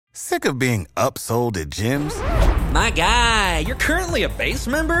Sick of being upsold at gyms? My guy, you're currently a base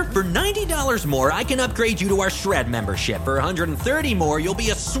member? For $90 more, I can upgrade you to our Shred membership. For $130 more, you'll be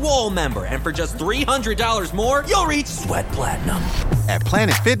a Swole member. And for just $300 more, you'll reach Sweat Platinum. At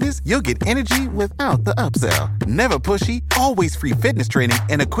Planet Fitness, you'll get energy without the upsell. Never pushy, always free fitness training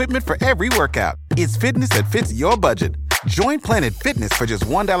and equipment for every workout. It's fitness that fits your budget. Join Planet Fitness for just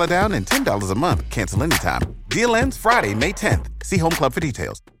 $1 down and $10 a month. Cancel anytime. Deal ends Friday, May 10th. See Home Club for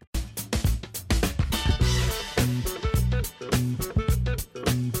details.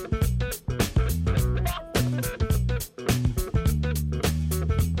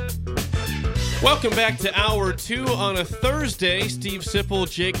 Welcome back to Hour 2 on a Thursday. Steve Sipple,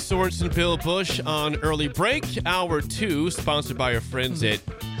 Jake Sorensen, Bill Bush on early break. Hour 2, sponsored by our friends at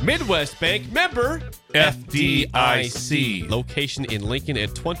Midwest Bank. Member FDIC. Location in Lincoln at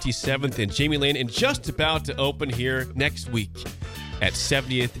 27th and Jamie Lane, and just about to open here next week at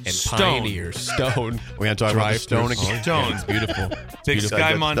 70th and Pioneer. Stone. We're going to talk about the Stone again. Stone. Yeah, it's beautiful. Big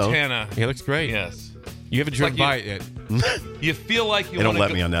Sky, Montana. Yeah, it looks great. Yes. You haven't driven by it yet. You feel like you They don't wanna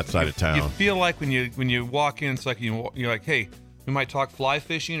let me on that side of town. You feel like when you walk in, it's like you're like, hey, we might talk fly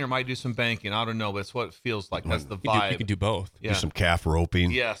fishing or might do some banking. I don't know, but it's what it feels like. That's the vibe. You can do both. Yeah. Do some calf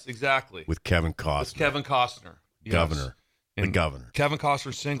roping. Yes, exactly. With Kevin Costner. Kevin Costner. Yes. Governor. The And governor. Kevin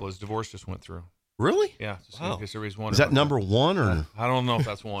Costner's single. His divorce just went through. Really? Yeah. Just Wow. in case everybody's wondering. Is that number one or? I don't know if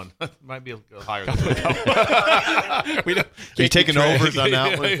that's one. It might be a little higher than that. We don't, Are you taking overs on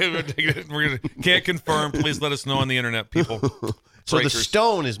that one? We're gonna, can't confirm. Please let us know on the internet, people. So the Breakers.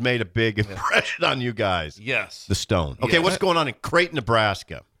 Stone has made a big impression on you guys. Yes. The Stone. Okay, Yes. what's going on in Creighton,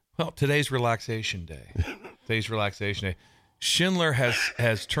 Nebraska? Well, today's relaxation day. Schindler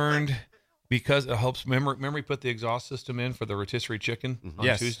has turned, because it helps. Remember we put the exhaust system in for the rotisserie chicken on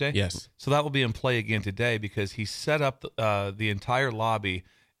Yes, Tuesday? yes. So that will be in play again today because he set up the entire lobby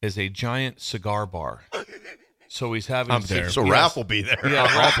as a giant cigar bar. So he's having I'm there. So Yes. Raph will be there. Yeah,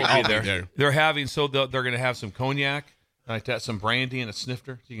 Ralph will I'll be be there. there. They're having they're going to have some cognac, like that, some brandy and a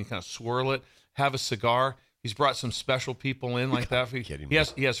snifter, so you can kind of swirl it. Have a cigar. He's brought some special people in like that. Kidding He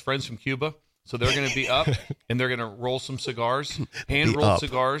me. has friends from Cuba, so they're going to be up and they're going to roll some cigars, hand Be rolled up.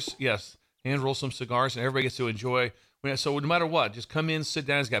 cigars. Yes, hand roll some cigars, and everybody gets to enjoy. So no matter what, just come in, sit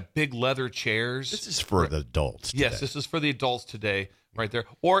down. He's got big leather chairs. This is for the adults. Yes, today. this is for the adults today, right there.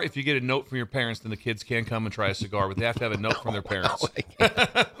 Or if you get a note from your parents, then the kids can come and try a cigar, but they have to have a note from their parents.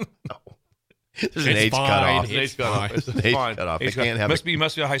 There's an It's age fine. cutoff. It's age cutoff. It's Age fine. cutoff. Age They can't have must a- be. You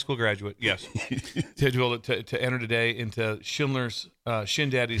must be a high school graduate. Yes, to enter today into Schindler's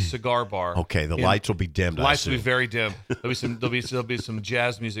Shindaddy's Cigar Bar. Okay, the And lights will be dimmed. I Lights will be assume. very dim. There'll be some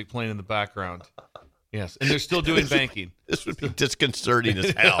jazz music playing in the background. Yes, and they're still doing banking. This would be disconcerting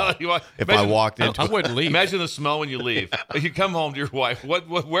as hell You want- if I imagine- walked into I wouldn't leave. Imagine the smell when you leave. You come home to your wife.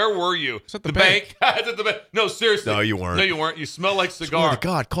 Where were you? It's at the bank. It's at the bank. No, seriously. No, you weren't. No, you weren't. You smell like cigar. Swear to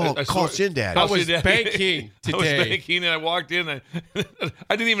God, call Shindadddy. I was Shindadddy. banking I was today. banking, and I walked in. And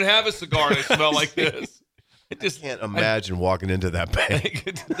I didn't even have a cigar, and I smelled like this. It just can't imagine walking into that bank.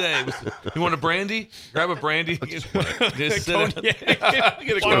 today. You want a brandy? Grab a brandy. Just sit down. Cognac.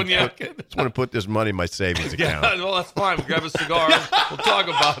 Get a cognac. Just want to put this money in my savings Yeah, account. well, that's fine. We'll grab a cigar. We'll talk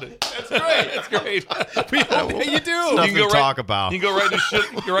about it. That's great. That's great. You do. Nothing go to talk about. You can go right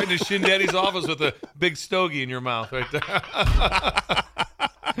to Shindaddy's office with a big stogie in your mouth right there.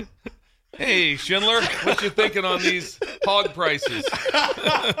 Hey, Schindler, what you thinking on these hog prices?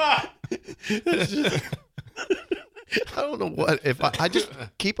 I don't know what if I just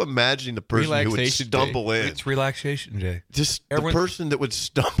keep imagining the person who would Relaxation stumble in. It's relaxation day. Just Everyone- the person that would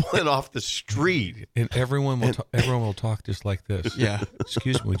stumble in off the street. And everyone will talk just like this. Yeah.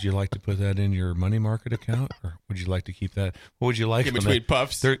 Excuse me, would you like to put that in your money market account, or would you like to keep that? What would you like? In on between that?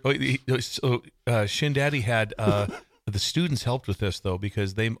 puffs. So Shindaddy had the students helped with this though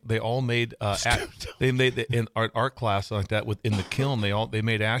because they all made in art class like that in the kiln they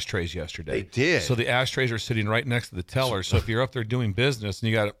made ashtrays yesterday. They did. So the ashtrays are sitting right next to the teller. So if you're up there doing business and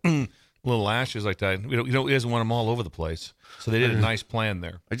you got little ashes like that, you don't he doesn't want them all over the place. So they did a nice plan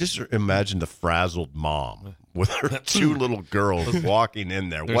there. I just imagine the frazzled mom with her two little girls walking in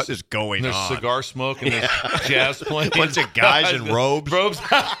there. What is going There's on? cigar smoke and there's jazz playing. Bunch of guys in robes.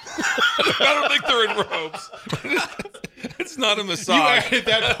 I don't think they're in robes. It's not a You massage. added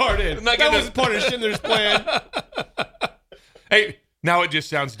that part in. I'm not That gonna- was part of Schindler's plan. Hey, now it just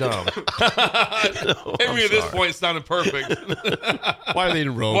sounds dumb. Every at this point it sounded perfect. Why are they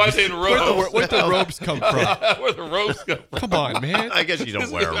in robes? Why are they in robes? Where'd the robes come from? Where the robes come from? Come on, man. I guess you don't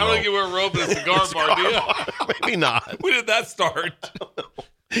wear a I don't think you robe. wear a robe at a cigar bar, do you? Maybe not. When did that start?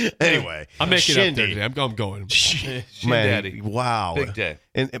 Anyway, I'm making it up there Shindy. today. I'm going. Shin Man, Daddy. wow. Big day.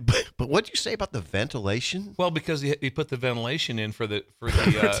 But what'd you say about the ventilation? Well, because he put the ventilation in for the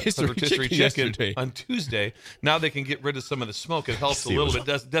Rotisserie rotisserie chicken chicken yesterday. on Tuesday. Now they can get rid of some of the smoke. It helps a little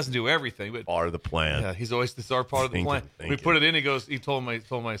bit. Doesn't do everything, but Part of the plan. yeah, he's always this is our part of the plan. We put it in. He told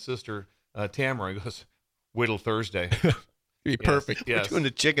my sister Tamara. He goes, wait till Thursday. Be perfect. Yes. Doing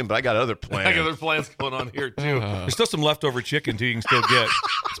the chicken, but I got other plans. I got other plans going on here too. There's still some leftover chicken too. You can still get.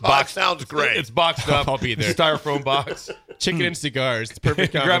 It's boxed. sounds great. It's boxed up. I'll be there. Styrofoam box. Chicken and cigars. It's a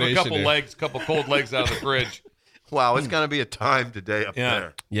perfect Grab combination. a couple there. legs, a couple cold legs out of the fridge. Wow, it's going to be a time today up Yeah.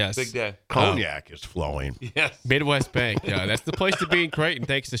 there. Yes. Big day. Cognac is flowing. Yes. Midwest Bank. Yeah, that's the place to be in Creighton.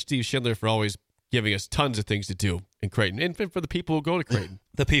 Thanks to Steve Schindler for always giving us tons of things to do in Creighton. And for the people who go to Creighton.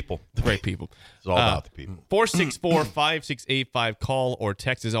 The people. The great people. It's all about the people. 464-5685. Call or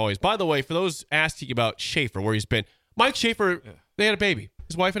text as always. By the way, for those asking about Schaefer, where he's been, Mike Schaefer, they had a baby.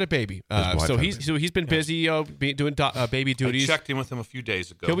 His wife had a baby. He's been busy doing baby I duties. checked in with him a few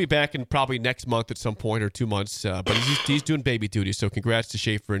days ago. He'll be back in probably next month at some point or 2 months. But he's doing baby duties. So congrats to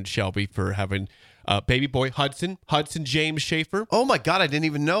Schaefer and Shelby for having baby boy Hudson James Schaefer. Oh, my God, I didn't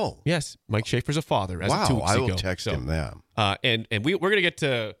even know. Yes, Mike Schaefer's a father. As of 2 Wow, weeks I will ago. text So, him that. and we're going to get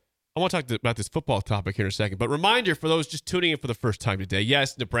to. I want to talk about this football topic here in a second. But reminder for those just tuning in for the first time today: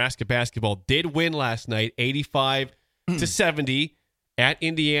 yes, Nebraska basketball did win last night, 85-70 at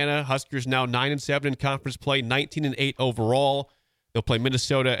Indiana. Huskers now 9-7 in conference play, 19-8 overall. They'll play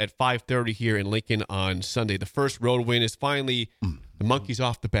Minnesota at 5:30 here in Lincoln on Sunday. The first road win is finally the monkeys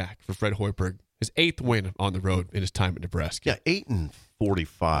off the back for Fred Hoiberg. His 8th win on the road in his time at Nebraska. Yeah,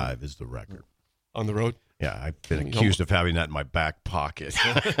 8-45 is the record. On the road. Yeah, I've been accused of having that in my back pocket.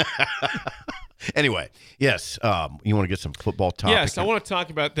 Anyway, yes, you want to get some football topic? Yes, I want to talk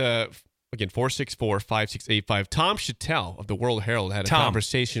about the, again, 464-5685. Tom Chattel of the World Herald had a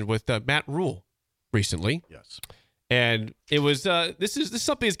conversation with Matt Rule recently. Yes. And it was, this is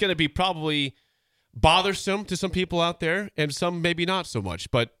something that's going to be probably bothersome to some people out there and some maybe not so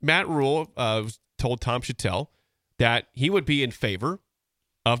much. But Matt Rule told Tom Chattel that he would be in favor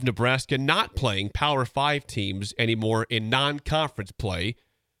of Nebraska not playing Power 5 teams anymore in non-conference play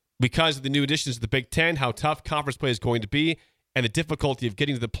because of the new additions to the Big Ten, how tough conference play is going to be, and the difficulty of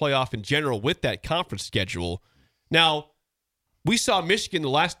getting to the playoff in general with that conference schedule. Now, we saw Michigan the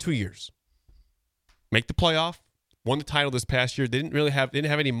last 2 years make the playoff, won the title this past year. They didn't have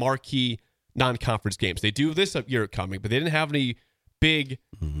any marquee non-conference games. They do this year coming, but they didn't have any big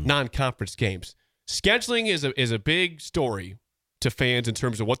non-conference games. Scheduling is a big story to fans in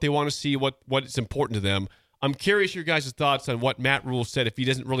terms of what they want to see, what is important to them. I'm curious your guys' thoughts on what Matt Rule said if he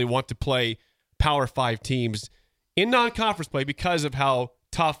doesn't really want to play Power 5 teams in non-conference play because of how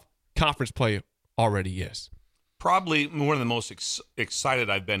tough conference play already is. Probably one of the most excited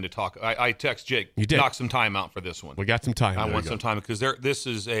I've been to talk. I text Jake, You did. knock some time out for this one. We got some time. I There want you some go. time because this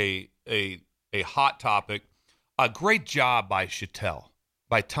is a hot topic. A great job by Chattel,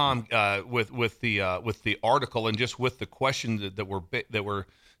 by Tom, with the article and just with the questions that were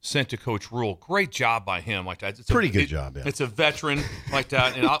sent to Coach Rule. Great job by him, like that. It's Pretty good job, yeah. It's a veteran like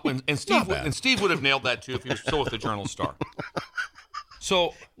that, and Steve would have nailed that too if he was still with the Journal-Star.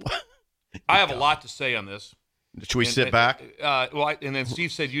 So, I have a lot to say on this. Should we sit back? And then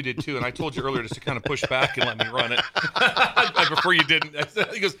Steve said you did too, and I told you earlier just to kind of push back and let me run it. I prefer you didn't.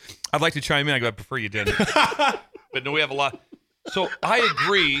 He goes, I'd like to chime in. I go, I prefer you didn't. But no, we have a lot. So I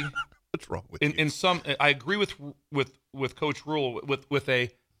agree. What's wrong with you? I agree with Coach Rule with a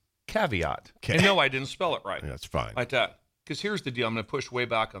caveat. Okay. And no, I didn't spell it right. That's fine. Like that. Because here's the deal. I'm going to push way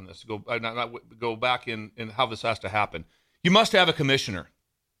back on this. Go back in how this has to happen. You must have a commissioner.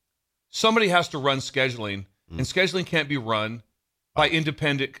 Somebody has to run scheduling. And scheduling can't be run by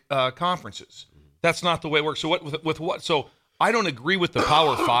independent conferences. That's not the way it works. So what? So I don't agree with the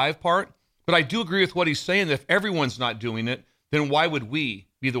Power 5 part, but I do agree with what he's saying. That if everyone's not doing it, then why would we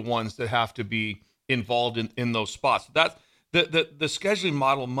be the ones that have to be involved in those spots? That the scheduling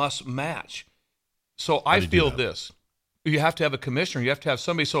model must match. So I feel this: you have to have a commissioner. You have to have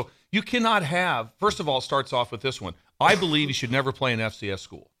somebody. So you cannot have. First of all, it starts off with this one. I believe you should never play an FCS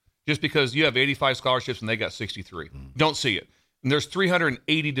school. Just because you have 85 scholarships and they got 63. Don't see it. And there's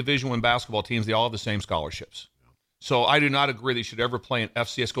 380 Division I basketball teams. They all have the same scholarships. So I do not agree that you should ever play an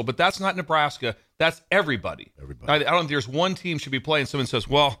FCS school. But that's not Nebraska. That's everybody. I don't think there's one team should be playing. Someone says,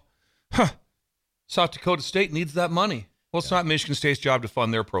 well, South Dakota State needs that money. Well, it's not Michigan State's job to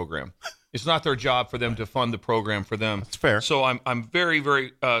fund their program. It's not their job for them to fund the program for them. That's fair. So I'm very,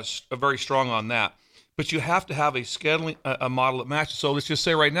 very, very strong on that. But you have to have a scheduling a model that matches. So let's just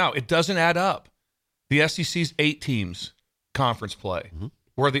say right now, it doesn't add up. The SEC's 8 teams conference play.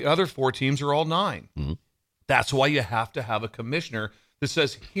 where the other 4 teams are all 9. Mm-hmm. That's why you have to have a commissioner that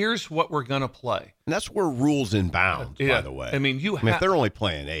says, here's what we're going to play. And that's where rules and bounds, by the way. I mean, if they're only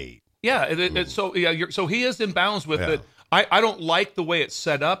playing 8. Yeah, so he is in bounds with it. I don't like the way it's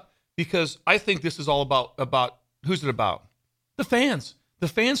set up because I think this is all about who's it about? The fans. The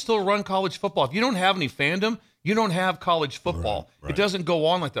fans still run college football. If you don't have any fandom, you don't have college football. Right. It doesn't go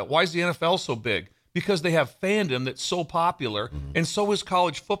on like that. Why is the NFL so big? Because they have fandom that's so popular, and so is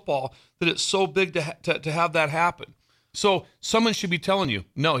college football, that it's so big to have that happen. So someone should be telling you,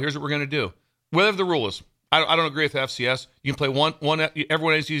 no, here's what we're going to do. Whatever the rule is. I don't agree with FCS. You can play one.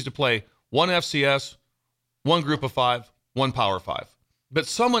 Everyone is used to play one FCS, one Group of 5, one Power 5. But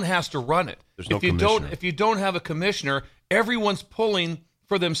someone has to run it. There's no commissioner. If you don't have a commissioner, everyone's pulling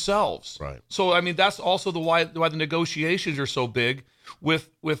for themselves. Right. So I mean, that's also why the negotiations are so big with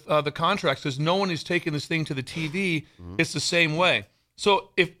the contracts, because no one is taking this thing to the TV. It's the same way.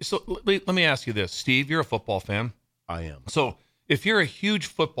 So let me ask you this, Steve. You're a football fan. I am. So if you're a huge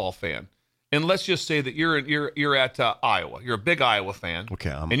football fan, and let's just say that you're at Iowa, you're a big Iowa fan. Okay.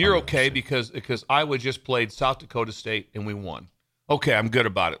 And you're okay because Iowa just played South Dakota State and we won. Okay, I'm good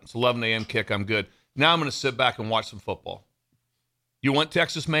about it. It's 11 a.m. kick. I'm good. Now I'm going to sit back and watch some football. You want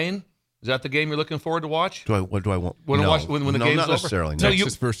Texas, Maine? Is that the game you're looking forward to watch? What do I want? Want to watch when the game's not over? Necessarily. No,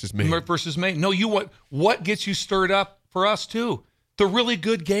 Texas versus Maine. Versus Maine. No, you what gets you stirred up for us too? The really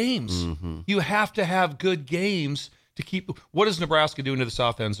good games. Mm-hmm. You have to have good games to keep. What is Nebraska doing to the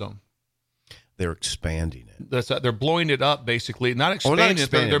south end zone? They're expanding it. They're blowing it up, basically. Not expanding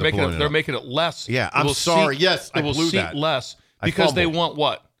it. They're making it less. Yeah, I'm sorry. Yes, I blew that. Less because they want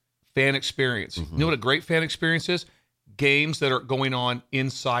what? Fan experience. You know what a great fan experience is? Games that are going on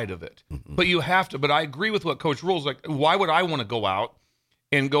inside of it. But you have to. But I agree with what Coach Rule's like. Why would I want to go out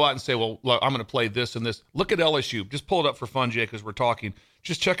and say, well, look, I'm going to play this and this? Look at LSU. Just pull it up for fun, Jake, as we're talking.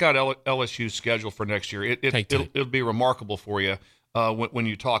 Just check out LSU's schedule for next year. It'll be remarkable for you when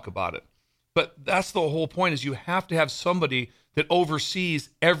you talk about it. But that's the whole point, is you have to have somebody that oversees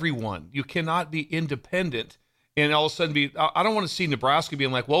everyone. You cannot be independent and all of a sudden I don't want to see Nebraska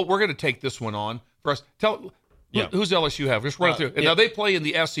being like, well, we're going to take this one on for us. Who's LSU have? Just run through. And now they play in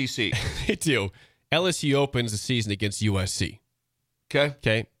the SEC. They do. LSU opens the season against USC.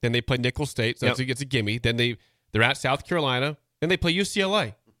 Okay. Then they play Nicholls State. So it's a gimme. Then they're at South Carolina. Then they play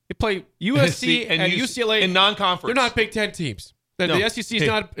UCLA. They play USC and UCLA in non-conference. They're not Big Ten teams. The SEC is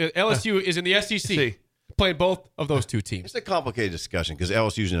not. LSU is in the SEC. Playing both of those two teams. It's a complicated discussion because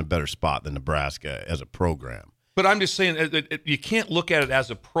LSU's in a better spot than Nebraska as a program. But I'm just saying you can't look at it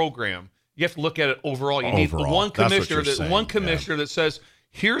as a program. You have to look at it overall. You need one commissioner that says,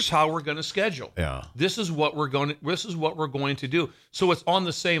 here's how we're going to schedule. Yeah. This is what we're going to do. So it's on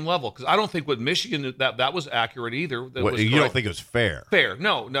the same level, because I don't think with Michigan that was accurate either. You don't think it was fair? Fair.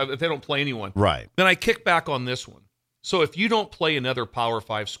 No, if they don't play anyone. Right. Then I kick back on this one. So if you don't play another Power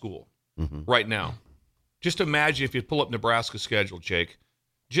 5 school right now, just imagine if you pull up Nebraska's schedule, Jake.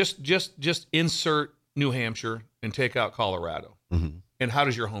 Just insert New Hampshire and take out Colorado. And how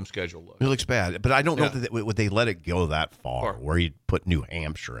does your home schedule look? It looks bad, but I don't know that would they let it go that far where you put New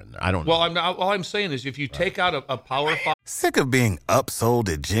Hampshire in there. I don't know. Well, all I'm saying is if you take out a Power 5. Sick of being upsold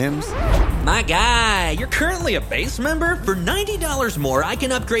at gyms? My guy, you're currently a base member? For $90 more, I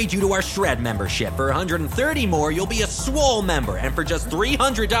can upgrade you to our Shred membership. For $130 more, you'll be a Swole member. And for just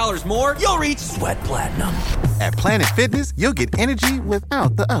 $300 more, you'll reach Sweat Platinum. At Planet Fitness, you'll get energy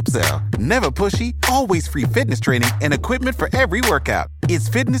without the upsell. Never pushy, always free fitness training and equipment for every workout. It's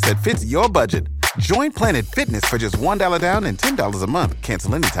fitness that fits your budget. Join Planet Fitness for just $1 down and $10 a month.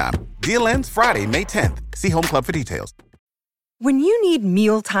 Cancel anytime. Deal ends Friday, May 10th. See Home Club for details. When you need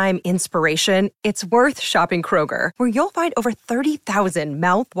mealtime inspiration, it's worth shopping Kroger, where you'll find over 30,000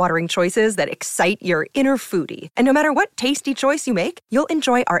 mouth-watering choices that excite your inner foodie. And no matter what tasty choice you make, you'll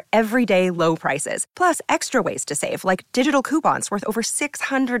enjoy our everyday low prices, plus extra ways to save, like digital coupons worth over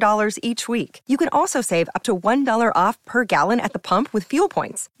 $600 each week. You can also save up to $1 off per gallon at the pump with fuel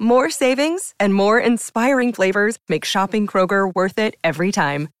points. More savings and more inspiring flavors make shopping Kroger worth it every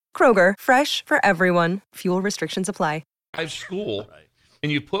time. Kroger, fresh for everyone. Fuel restrictions apply. School, and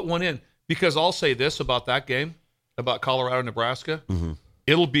you put one in, because I'll say this about that game, about Colorado, Nebraska,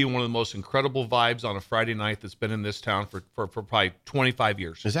 it'll be one of the most incredible vibes on a Friday night that's been in this town for probably 25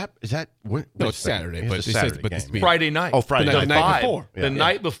 years. Is that no, it's Saturday, but it's Saturday game. Friday night. Oh, Friday the night before. The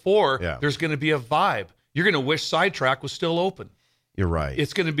night before, there's going to be a vibe. You're going to wish Sidetrack was still open. You're right.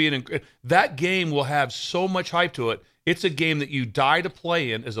 It's going to be that game will have so much hype to it. It's a game that you die to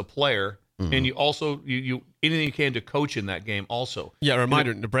play in as a player. and you also you anything you can to coach in that game also. Yeah, a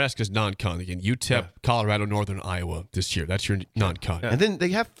reminder, Nebraska's non-con again. UTEP, Colorado, Northern Iowa this year. That's your non-con. And then they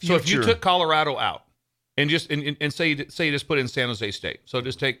have So if you took Colorado out and just and say you just put in San Jose State, so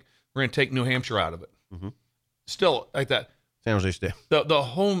we're going to take New Hampshire out of it. Still like that. San Jose State. The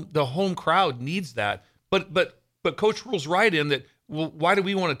home crowd needs that. But Coach Rule's right in that. Well, why do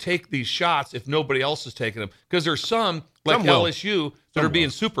we want to take these shots if nobody else is taking them? Because there's some like LSU that are being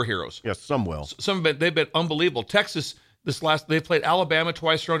superheroes. Yes, some will. Some they've been unbelievable. Texas they've played Alabama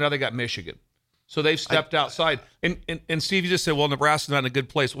twice in a row. Now they got Michigan, so they've stepped outside. And Steve, you just said, well, Nebraska's not in a good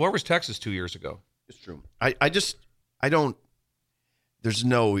place. Where was Texas 2 years ago? It's true. I don't. There's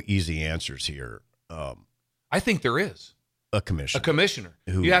no easy answers here. I think there is. A commissioner.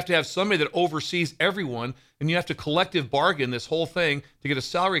 You have to have somebody that oversees everyone, and you have to collective bargain this whole thing to get a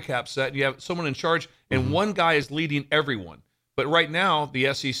salary cap set. And you have someone in charge, and one guy is leading everyone. But right now,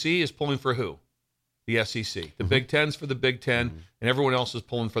 the SEC is pulling for who? The SEC. The Big Ten's for the Big Ten, and everyone else is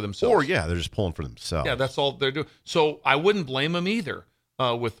pulling for themselves. Or they're just pulling for themselves. Yeah, that's all they're doing. So I wouldn't blame them either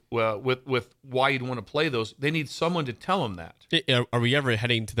with why you'd want to play those. They need someone to tell them that. Are we ever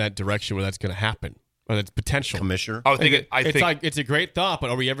heading to that direction where that's going to happen? Or that's potential. Commissioner? I think it's a great thought,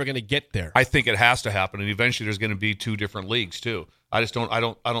 but are we ever going to get there? I think it has to happen, and eventually there's going to be two different leagues too. I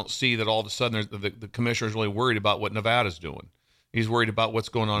don't see that all of a sudden the commissioner's really worried about what Nevada's doing. He's worried about what's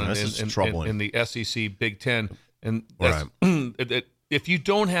going on in the SEC, Big Ten, and that's, if you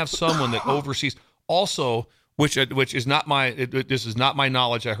don't have someone that oversees, also which is not this is not my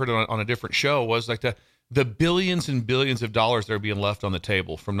knowledge. I heard it on a different show. Was like the billions and billions of dollars that are being left on the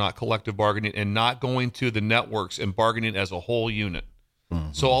table from not collective bargaining and not going to the networks and bargaining as a whole unit.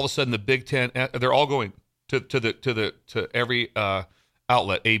 So all of a sudden the Big Ten, they're all going to every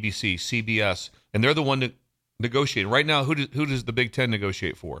outlet, ABC, CBS, and they're the one that negotiate. Right now, who does the Big Ten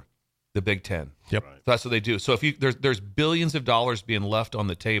negotiate for? The Big Ten. Yep. Right. That's what they do. So if there's billions of dollars being left on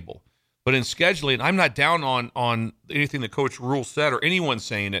the table. But in scheduling, I'm not down on anything that Coach Rule said or anyone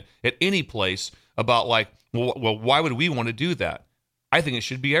saying it at any place about like, well, why would we want to do that? I think it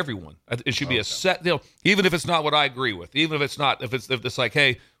should be everyone. It should be a set deal, even if it's not what I agree with. Even if it's not, if it's like,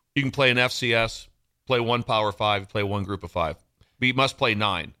 hey, you can play an FCS, play one Power 5, play one Group of 5, but you must play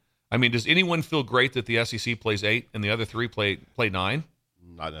 9. I mean, does anyone feel great that the SEC plays 8 and the other 3 play 9?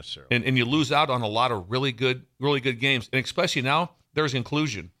 Not necessarily. And you lose out on a lot of really good games, and especially now there's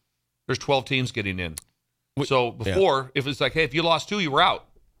inclusion. There's 12 teams getting in. So before, if it's like, hey, if you lost 2, you were out.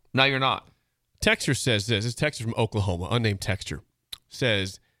 Now you're not. Texter says this. This texter from Oklahoma, unnamed texter,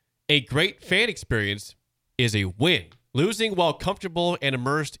 says, a great fan experience is a win. Losing while comfortable and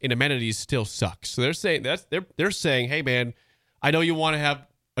immersed in amenities still sucks. So they're saying they're saying, hey man, I know you want to have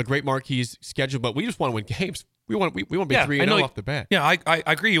a great marquees schedule, but we just want to win games. We want to be 3-0 off the bat. Yeah, I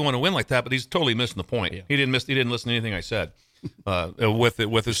agree you want to win like that, but he's totally missing the point. Yeah. He didn't listen to anything I said.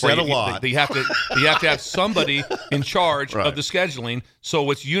 With his said a lot. You have to have somebody in charge of the scheduling so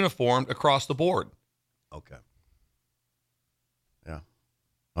it's uniformed across the board. Okay. Yeah.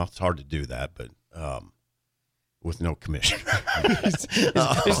 Well, it's hard to do that, but with no commissioner. This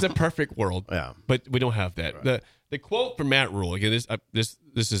is the perfect world. Yeah. But we don't have that. Right. The quote from Matt Rule, again, this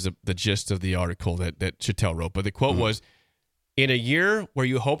is the gist of the article that Chattel wrote, but the quote was, in a year where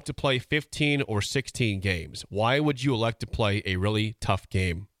you hope to play 15 or 16 games, why would you elect to play a really tough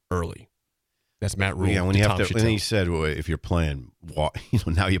game early? That's Matt Rule. Yeah, when you have to, and he said, well, if you're playing,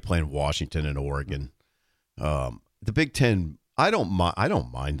 now you're playing Washington and Oregon, the Big Ten. I don't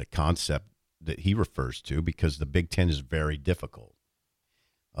mind the concept that he refers to because the Big Ten is very difficult.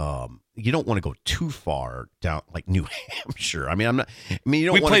 You don't want to go too far down, like New Hampshire. I mean, you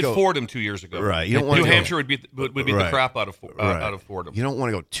don't. We want played to go, Fordham 2 years ago, right? You don't want New Hampshire would beat the crap out of Fordham. You don't want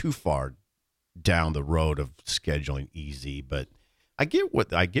to go too far down the road of scheduling easy, but I get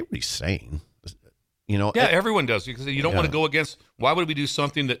what he's saying. Everyone does because you don't want to go against. Why would we do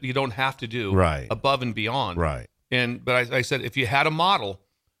something that you don't have to do above and beyond? Right. But I said if you had a model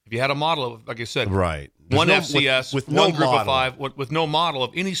of, like I said, right. One FCS, with one Group of 5, with no model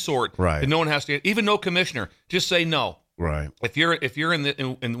of any sort, right. And no one has to, even no commissioner. Just say no. Right. If you're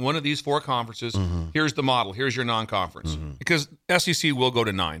in one of these 4 conferences, here's the model. Here's your non-conference. Because SEC will go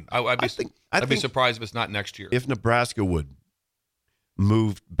to 9. I'd be surprised if it's not next year. If Nebraska would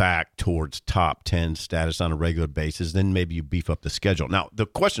move back towards top 10 status on a regular basis, then maybe you beef up the schedule. Now, the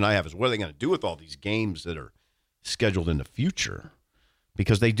question I have is, what are they going to do with all these games that are scheduled in the future?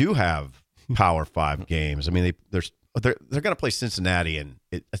 Because they do have Power 5 games. I mean, they're going to play Cincinnati, and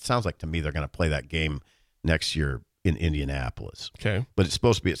it sounds like to me they're going to play that game next year in Indianapolis. Okay, but it's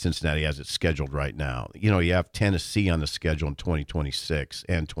supposed to be at Cincinnati as it's scheduled right now. You have Tennessee on the schedule in 2026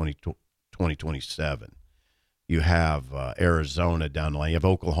 and 2027. 2027. You have Arizona down the line. You have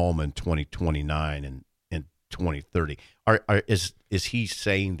Oklahoma in 2029 and 2030. Is he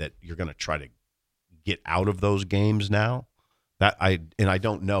saying that you're going to try to get out of those games now? I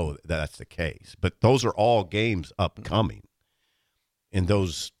don't know that that's the case, but those are all games upcoming. And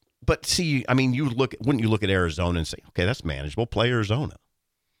those, but see, I mean, wouldn't you look at Arizona and say, okay, that's manageable. Play Arizona,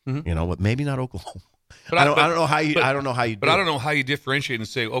 but maybe not Oklahoma. But I don't know how you. I don't know how you. But I don't know how you differentiate and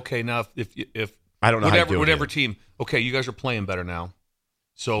say, okay, now if I don't know whatever team, okay, you guys are playing better now,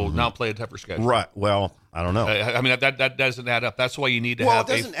 so now play a tougher schedule. Right. Well, I don't know. I mean that doesn't add up. That's why you need to it have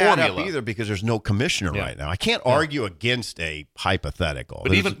doesn't a formula. add up either because there's no commissioner right now. I can't argue against a hypothetical.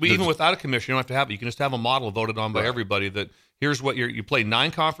 But even without a commissioner, you don't have to have it. You can just have a model voted on by everybody. That here's what you play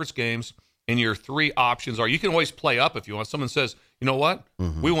 9 conference games, and your 3 options are. You can always play up if you want. Someone says, you know what,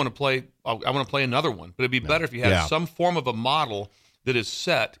 we want to play. I want to play another one. But it'd be better if you had some form of a model that is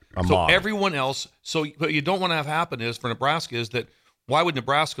set. Everyone else. So what you don't want to have happen is for Nebraska is that why would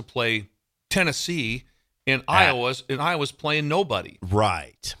Nebraska play Tennessee? And Iowa's playing nobody.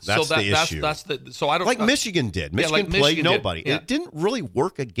 Right. That's the issue. So I don't like Michigan did. Michigan played nobody. Yeah. It didn't really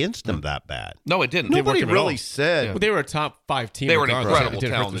work against them that bad. No, it didn't. Nobody really said. Well, they were a top 5 team. They were an incredible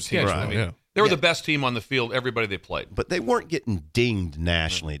talented team. Right. I mean, they were the best team on the field. Everybody they played, but they weren't getting dinged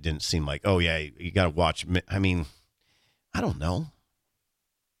nationally. It didn't seem like, oh yeah, you got to watch. I mean, I don't know.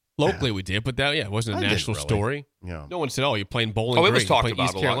 Locally, we did, but it wasn't a national story. Yeah. No one said, "Oh, you're playing Bowling It Green." was talked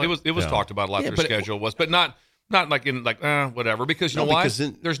about a lot. It was talked about a lot. Their schedule was, but not like in whatever. Because you know why?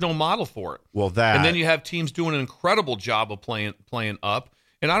 There's no model for it. Well, and then you have teams doing an incredible job of playing up,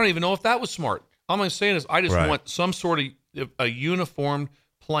 and I don't even know if that was smart. All I'm saying is, I just want some sort of a uniform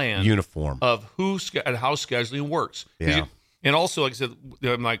plan of who and how scheduling works. Yeah. And also, like I said,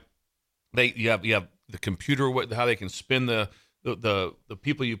 you have the computer, how they can spin the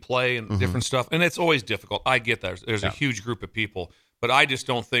people you play and different stuff, and it's always difficult. I get that. There's a huge group of people, but I just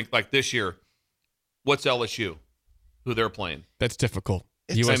don't think like this year. What's LSU? Who they're playing? That's difficult.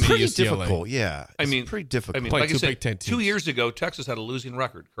 It's pretty difficult. Yeah, it's pretty difficult. I mean, like I said, 2 years ago, Texas had a losing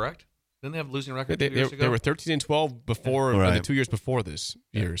record. Correct? Didn't they have a losing record 2 years ago? They were 13-12 before the 2 years before this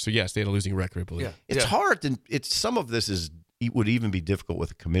year. So yes, they had a losing record, I believe. Yeah. It's hard. Some of this would even be difficult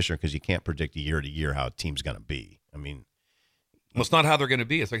with a commissioner because you can't predict year to year how a team's going to be. I mean. Well, it's not how they're going to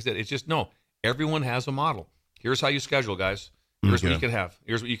be. It's like I said. It's just everyone has a model. Here's how you schedule, guys. Here's what you can have.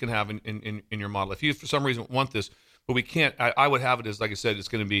 Here's what you can have in your model. If you, for some reason, want this, but we can't, I would have it as, like I said, it's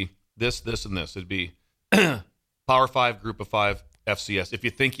going to be this, and this. It'd be Power 5, Group of 5, FCS. If you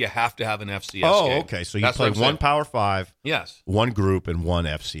think you have to have an FCS game. Okay. So you play one Power 5, one group, and one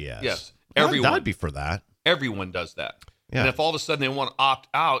FCS. Yes. I'd be for that. Everyone does that. Yeah. And if all of a sudden they want to opt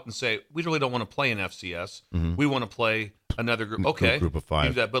out and say, we really don't want to play an FCS, we want to play another group. Okay. Group of 5.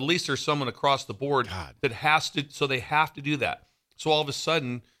 Do that. But at least there's someone across the board that has to, so they have to do that. So all of a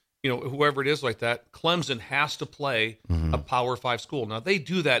sudden, whoever it is like that, Clemson has to play a Power 5 school. Now, they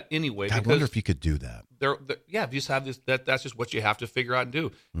do that anyway. I wonder if you could do that. You just have this. That's just what you have to figure out and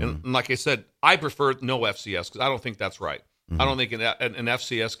do. And like I said, I prefer no FCS because I don't think that's right. I don't think an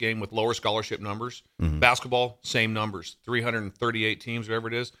FCS game with lower scholarship numbers, basketball, same numbers, 338 teams, whatever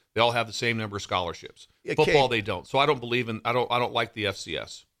it is, they all have the same number of scholarships. Football, they don't. So I don't believe in. I don't like the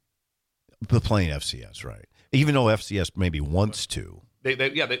FCS. The plain FCS, right? Even though FCS maybe wants to.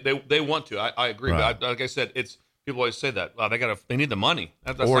 They want to. I agree. Right. But like I said, people always say that they need the money.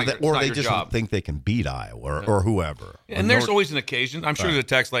 That's or not they your just job. think they can beat Iowa or whoever. And there's always an occasion. I'm sure there's a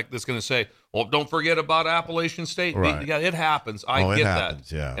text like that's going to say, "Well, don't forget about Appalachian State." Right. Yeah, it happens. I get it happens,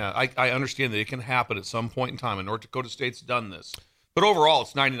 that. Yeah. I understand that it can happen at some point in time. And North Dakota State's done this, but overall,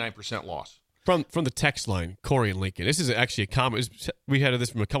 it's 99% loss. From the text line, Corey and Lincoln. This is actually a comment. We had this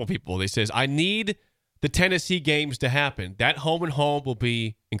from a couple people. They says, "I need the Tennessee games to happen. That home and home will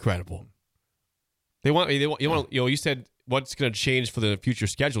be incredible." You said what's going to change for the future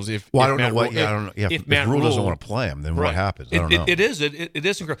schedules if I don't know what. I don't know. Yeah, if Rule doesn't want to play them, then what happens? I don't know. It is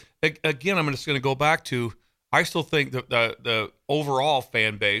incredible. Again, I'm just going to go back to. I still think that the overall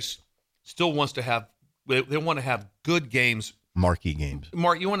fan base still wants to have. They want to have good games, marquee games.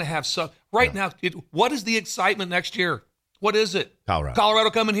 Mark, you want to have some right now. What is the excitement next year? What is it?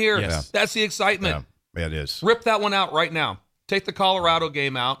 Colorado coming here. Yes. That's the excitement. Yeah, it is. Rip that one out right now. Take the Colorado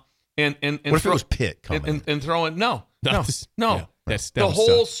game out and what if it was Pitt coming and throw in no. Yeah, That's the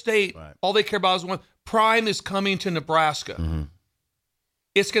whole state. Right. All they care about is one. Prime is coming to Nebraska. Mm-hmm.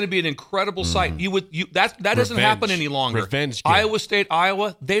 It's going to be an incredible sight. That doesn't happen any longer. Revenge game. Iowa State,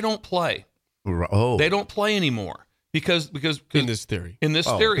 Iowa, they don't play. Oh, they don't play anymore because in this theory,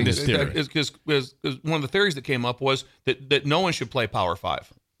 because one of the theories that came up was that no one should play Power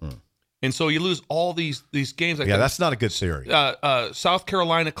 5. And so you lose all these games. Like that's not a good theory. South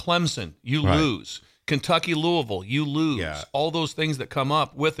Carolina, Clemson, you Right. lose. Kentucky, Louisville, you lose. Yeah. All those things that come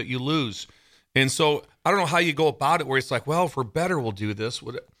up with it, you lose. And so I don't know how you go about it where it's like, well, if we're better, we'll do this.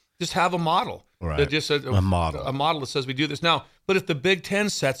 Just have a model. Right. That just says, A model. A model that says we do this. Now, but if the Big Ten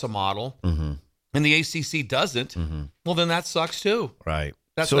sets a model and the ACC doesn't, well, then that sucks too. Right.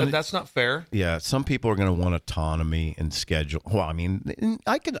 That's not fair. Yeah, some people are going to want autonomy and schedule. Well, I mean,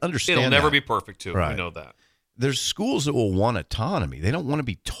 I can understand It'll never that. be perfect too. Right. We know that. There's schools that will want autonomy. They don't want to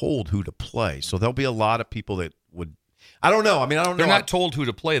be told who to play. So there'll be a lot of people that would. I don't know. I mean, I don't know. They're not told who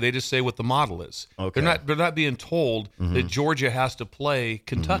to play. They just say what the model is. Okay. They're not being told that Georgia has to play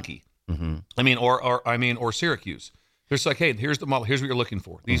Kentucky. I mean, or Syracuse. They're just like, hey, here's the model. Here's what you're looking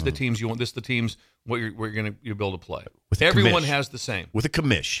for. These are the teams you want. This is the teams what you're going to build a play. With a Everyone commish. has the same. With a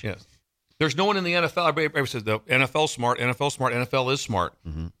commish. Yes. There's no one in the NFL. Everybody says the NFL smart. NFL is smart.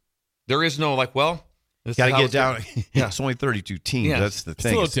 There is no like, well, this Got is to how get it's down. gonna- Yeah, it's only 32 teams. Yeah. That's the It's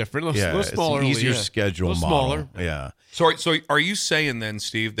thing. a little different, a little smaller. It's an easier yeah. schedule A little model. smaller. Yeah. So are you saying then,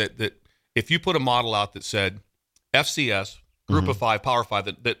 Steve, that if you put a model out that said FCS, Group of 5, Power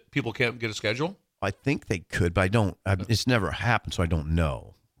 5, that people can't get a schedule? I think they could, but it's never happened, so I don't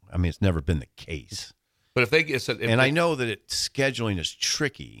know. I mean, it's never been the case. But if they get said, And I know that scheduling is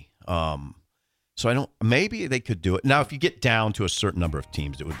tricky. So I don't. Maybe they could do it now. If you get down to a certain number of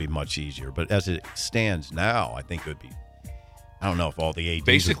teams, it would be much easier. But as it stands now, I think it would be. I don't know if all the ADs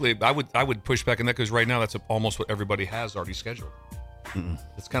basically, I would push back on that because right now that's almost what everybody has already scheduled.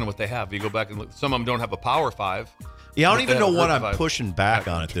 That's kind of what they have. You go back and look. Some of them don't have a Power 5. Yeah, I don't But even they know have a what Group I'm of 5. pushing back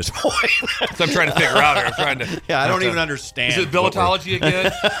on at this point. So I'm trying to figure out here. I'm trying to. Yeah, I don't even understand. Is it what we're- billetology again?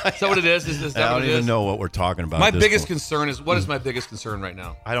 Is that what it is? Is that I what don't it even is? know what we're talking about. My at this biggest point. concern is what is my biggest concern right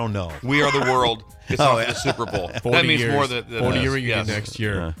now? I don't know. We are the world. It's Oh, not yeah. the Super Bowl. 40 That means years, more than 40-year reunion yes. next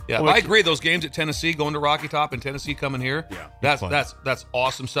year. Yeah, Well, I agree. Those games at Tennessee, going to Rocky Top and Tennessee coming here, that's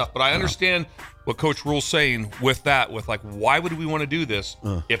awesome stuff. But I understand what Coach Rule's saying with that. With like, why would we want to do this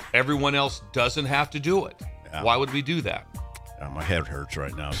if everyone else doesn't have to do it? Yeah. Why would we do that? My head hurts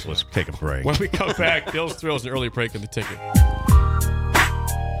right now, so let's take a break. When we come back, Bill's Thrills, an early break in the ticket.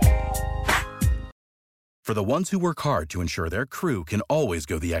 For the ones who work hard to ensure their crew can always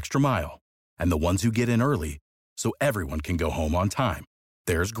go the extra mile, and the ones who get in early so everyone can go home on time,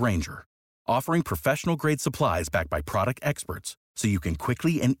 there's Grainger, offering professional-grade supplies backed by product experts so you can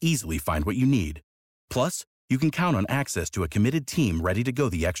quickly and easily find what you need. Plus, you can count on access to a committed team ready to go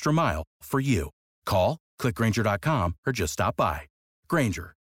the extra mile for you. Call, click Grainger.com, or just stop by.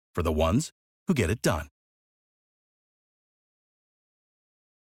 Grainger, for the ones who get it done.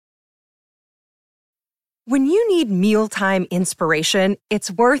 When you need mealtime inspiration,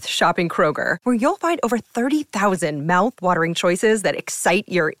 it's worth shopping Kroger, where you'll find over 30,000 mouth-watering choices that excite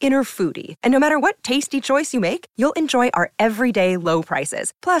your inner foodie. And no matter what tasty choice you make, you'll enjoy our everyday low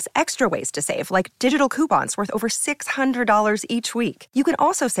prices, plus extra ways to save, like digital coupons worth over $600 each week. You can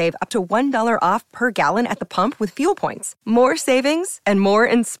also save up to $1 off per gallon at the pump with fuel points. More savings and more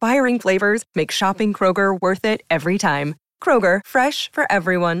inspiring flavors make shopping Kroger worth it every time. Kroger, fresh for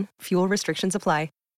everyone. Fuel restrictions apply.